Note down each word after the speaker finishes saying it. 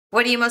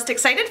What are you most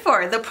excited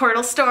for? The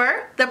portal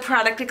store? The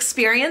product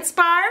experience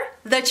bar?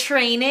 The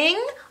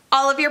training?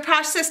 All of your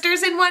Posh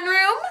sisters in one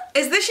room?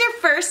 Is this your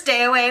first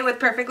day away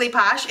with Perfectly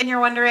Posh and you're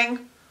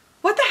wondering,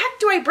 what the heck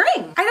do I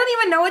bring? I don't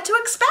even know what to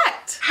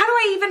expect. How do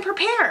I even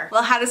prepare?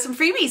 Well, how does some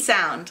freebies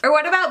sound? Or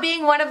what about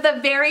being one of the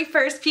very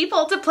first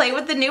people to play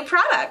with the new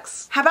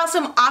products? How about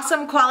some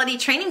awesome quality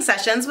training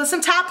sessions with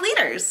some top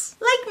leaders?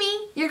 Like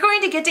me. You're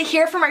going to get to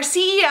hear from our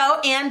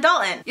CEO, Ann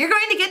Dalton. You're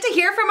going to get to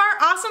hear from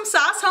our awesome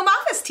sauce home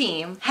office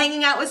team.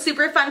 Hanging out with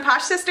super fun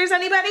Posh sisters,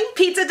 anybody?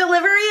 Pizza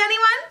delivery,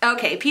 anyone?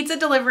 Okay, pizza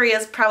delivery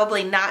is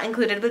probably not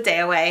included with Day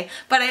Away,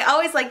 but I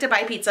always like to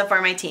buy pizza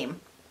for my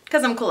team,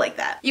 because I'm cool like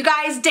that. You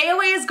guys, Day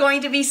Away is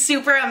going to be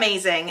super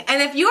amazing.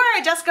 And if you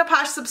are a Jessica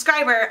Posh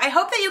subscriber, I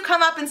hope that you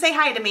come up and say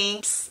hi to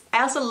me. Psst.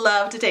 I also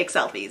love to take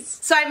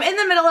selfies. So I'm in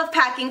the middle of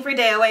packing for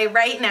Day Away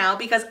right now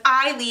because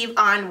I leave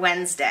on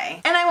Wednesday.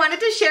 And I wanted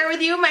to share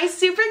with you my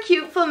super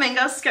cute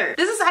flamingo skirt.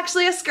 This is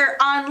actually a skirt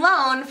on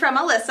loan from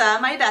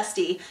Alyssa, my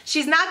bestie.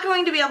 She's not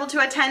going to be able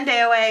to attend Day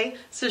Away,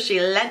 so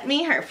she lent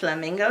me her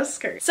flamingo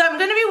skirt. So I'm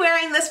gonna be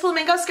wearing this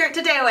flamingo skirt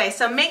to Day Away,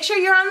 so make sure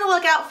you're on the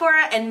lookout for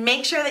it and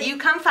make sure that you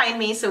come find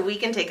me so we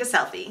can take a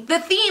selfie. The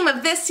theme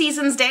of this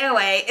season's Day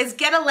Away is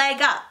get a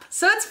leg up.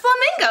 So it's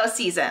flamingo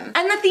season.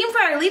 And the theme for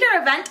our leader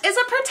event is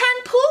a pretend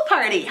pool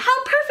party.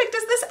 How perfect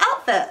is this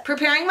outfit?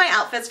 Preparing my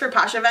outfits for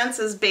Posh events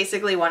is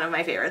basically one of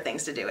my favorite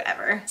things to do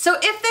ever. So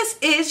if this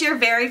is your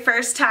very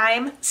first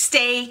time,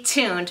 stay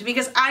tuned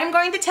because I'm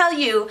going to tell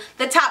you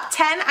the top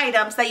 10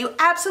 items that you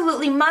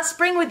absolutely must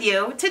bring with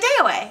you to Day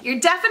Away. You're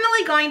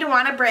definitely going to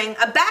want to bring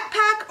a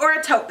backpack or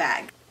a tote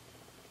bag.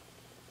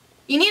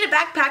 You need a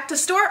backpack to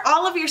store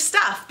all of your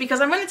stuff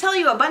because I'm going to tell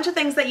you a bunch of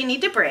things that you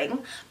need to bring.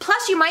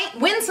 Plus you might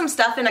win some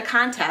stuff in a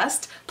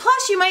contest.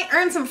 Plus you might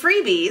earn some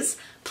freebies.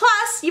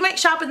 Plus you might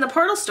shop in the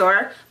portal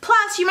store.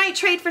 Plus you might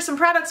trade for some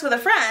products with a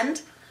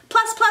friend.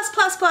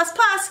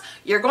 Plus,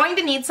 you're going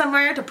to need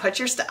somewhere to put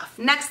your stuff.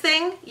 Next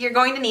thing, you're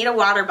going to need a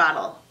water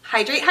bottle.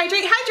 Hydrate,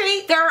 hydrate,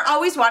 hydrate! There are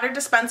always water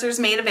dispensers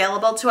made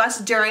available to us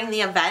during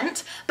the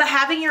event, but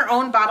having your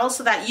own bottle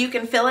so that you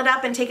can fill it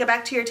up and take it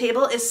back to your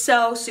table is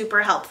so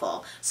super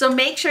helpful. So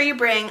make sure you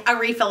bring a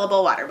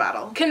refillable water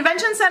bottle.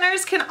 Convention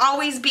centers can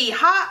always be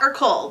hot or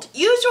cold,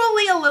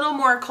 usually a little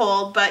more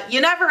cold, but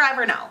you never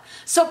ever know.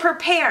 So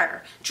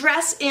prepare,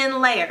 dress in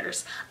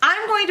layers.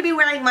 I'm going to be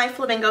wearing my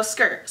flamingo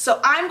skirt,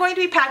 so I'm going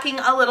to be packing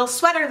a little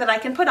sweater that I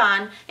can put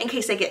on in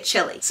case I get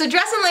chilly. So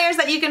dress in layers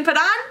that you can put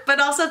on,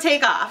 but also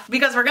take off,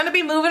 because we're going to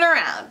be moving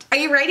around. Are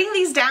you writing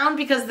these down?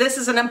 Because this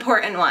is an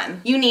important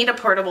one. You need a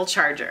portable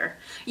charger.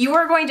 You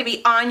are going to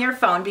be on your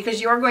phone because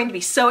you are going to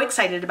be so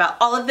excited about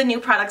all of the new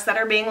products that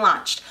are being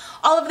launched,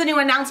 all of the new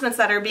announcements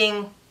that are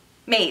being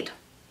made,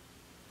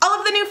 all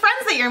of the new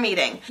friends that you're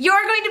meeting.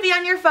 You're going to be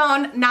on your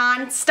phone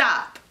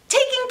non-stop.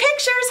 Taking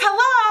pictures,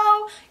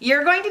 hello!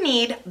 You're going to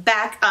need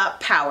backup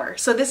power.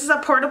 So this is a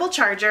portable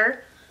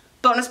charger.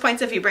 Bonus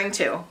points if you bring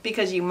two,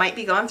 because you might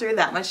be going through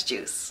that much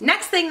juice.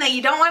 Next thing that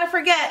you don't want to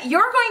forget, you're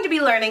going to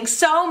be learning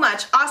so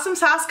much awesome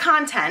sauce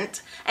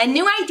content and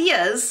new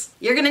ideas,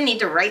 you're going to need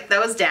to write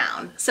those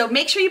down. So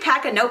make sure you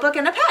pack a notebook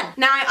and a pen.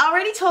 Now I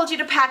already told you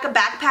to pack a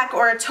backpack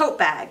or a tote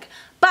bag,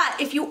 but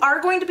if you are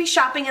going to be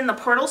shopping in the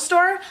portal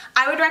store,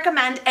 I would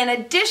recommend an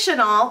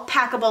additional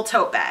packable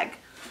tote bag.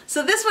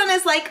 So this one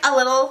is like a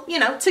little,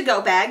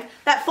 to-go bag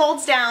that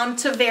folds down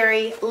to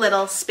very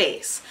little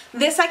space.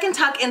 This I can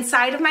tuck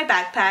inside of my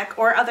backpack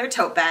or other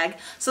tote bag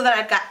so that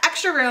I've got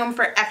extra room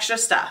for extra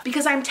stuff.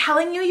 Because I'm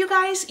telling you, you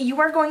guys, you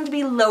are going to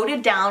be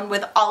loaded down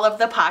with all of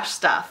the Posh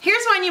stuff.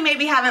 Here's one you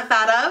maybe haven't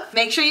thought of.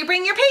 Make sure you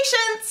bring your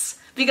patience,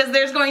 because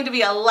there's going to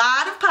be a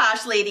lot of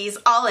Posh ladies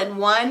all in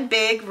one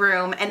big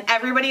room, and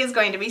everybody is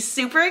going to be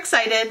super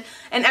excited,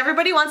 and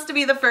everybody wants to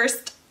be the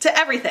first to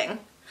everything.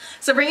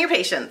 So bring your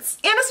patience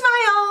and a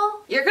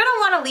smile. You're gonna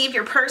wanna leave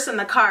your purse in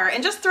the car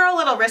and just throw a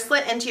little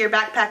wristlet into your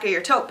backpack or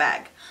your tote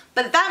bag.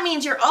 But that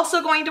means you're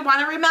also going to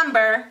wanna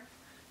remember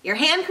your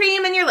hand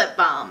cream and your lip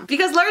balm.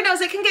 Because Lord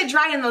knows it can get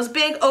dry in those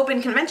big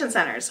open convention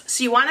centers.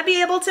 So you wanna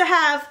be able to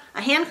have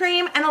a hand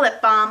cream and a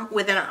lip balm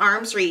within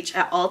arm's reach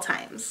at all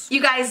times.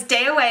 You guys,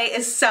 Day Away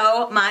is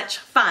so much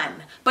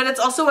fun, but it's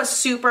also a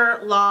super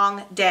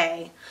long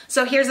day.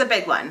 So here's a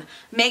big one.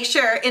 Make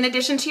sure, in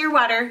addition to your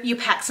water, you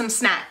pack some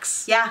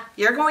snacks. Yeah,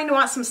 you're going to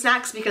want some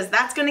snacks because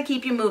that's gonna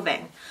keep you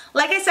moving.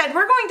 Like I said,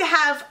 we're going to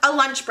have a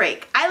lunch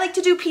break. I like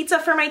to do pizza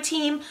for my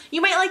team.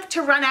 You might like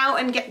to run out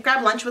and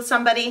grab lunch with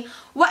somebody.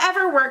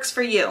 Whatever works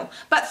for you.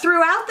 But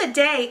throughout the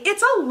day,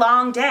 it's a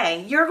long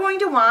day. You're going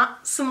to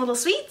want some little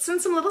sweets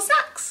and some little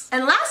snacks.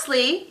 And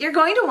lastly, you're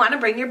going to want to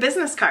bring your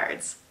business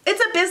cards. It's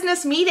a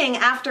business meeting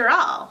after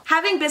all.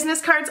 Having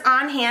business cards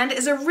on hand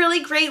is a really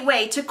great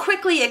way to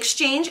quickly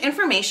exchange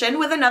information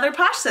with another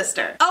Posh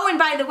sister. Oh, and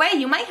by the way,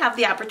 you might have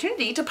the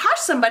opportunity to Posh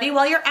somebody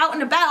while you're out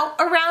and about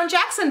around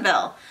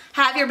Jacksonville.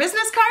 have your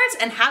business cards,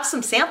 and have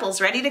some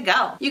samples ready to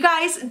go. You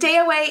guys, day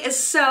away is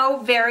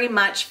so very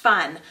much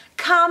fun.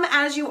 Come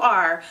as you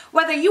are.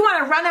 Whether you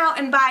want to run out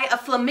and buy a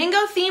flamingo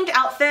themed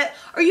outfit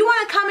or you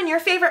want to come in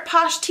your favorite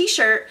Posh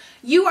t-shirt,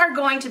 you are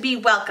going to be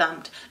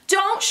welcomed.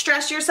 Don't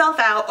stress yourself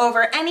out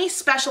over any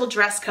special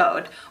dress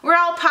code. We're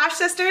all Posh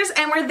sisters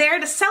and we're there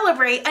to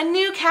celebrate a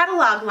new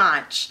catalog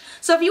launch.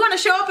 So if you want to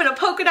show up in a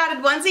polka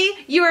dotted onesie,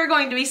 you are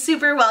going to be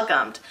super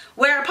welcomed.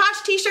 Wear a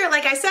Posh t-shirt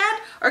like I said,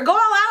 or go all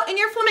out in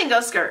your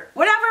flamingo skirt.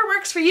 Whatever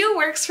works for you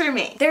works for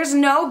me. There's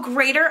no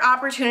greater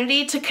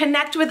opportunity to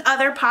connect with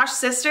other Posh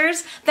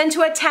sisters than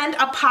to attend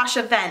a Posh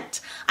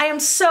event. I am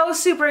so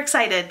super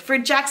excited for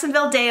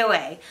Jacksonville Day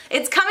Away.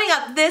 It's coming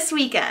up this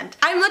weekend.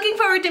 I'm looking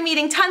forward to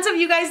meeting tons of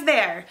you guys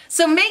there.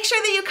 So make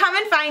sure that you come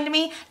and find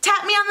me,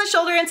 tap me on the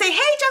shoulder and say, hey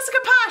Jessica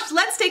Posh,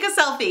 let's take a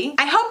selfie.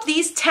 I hope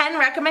these 10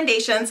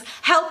 recommendations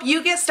help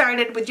you get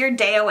started with your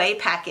day away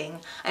packing.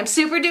 I'm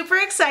super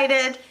duper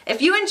excited.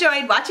 If you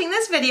enjoyed watching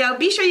this video,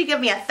 be sure you give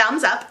me a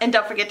thumbs up and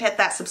don't forget to hit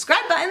that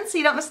subscribe button so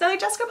you don't miss another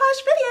Jessica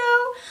Posh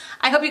video.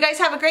 I hope you guys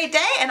have a great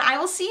day and I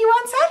will see you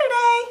on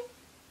Saturday.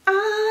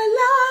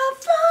 I love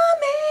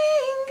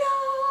flamingos.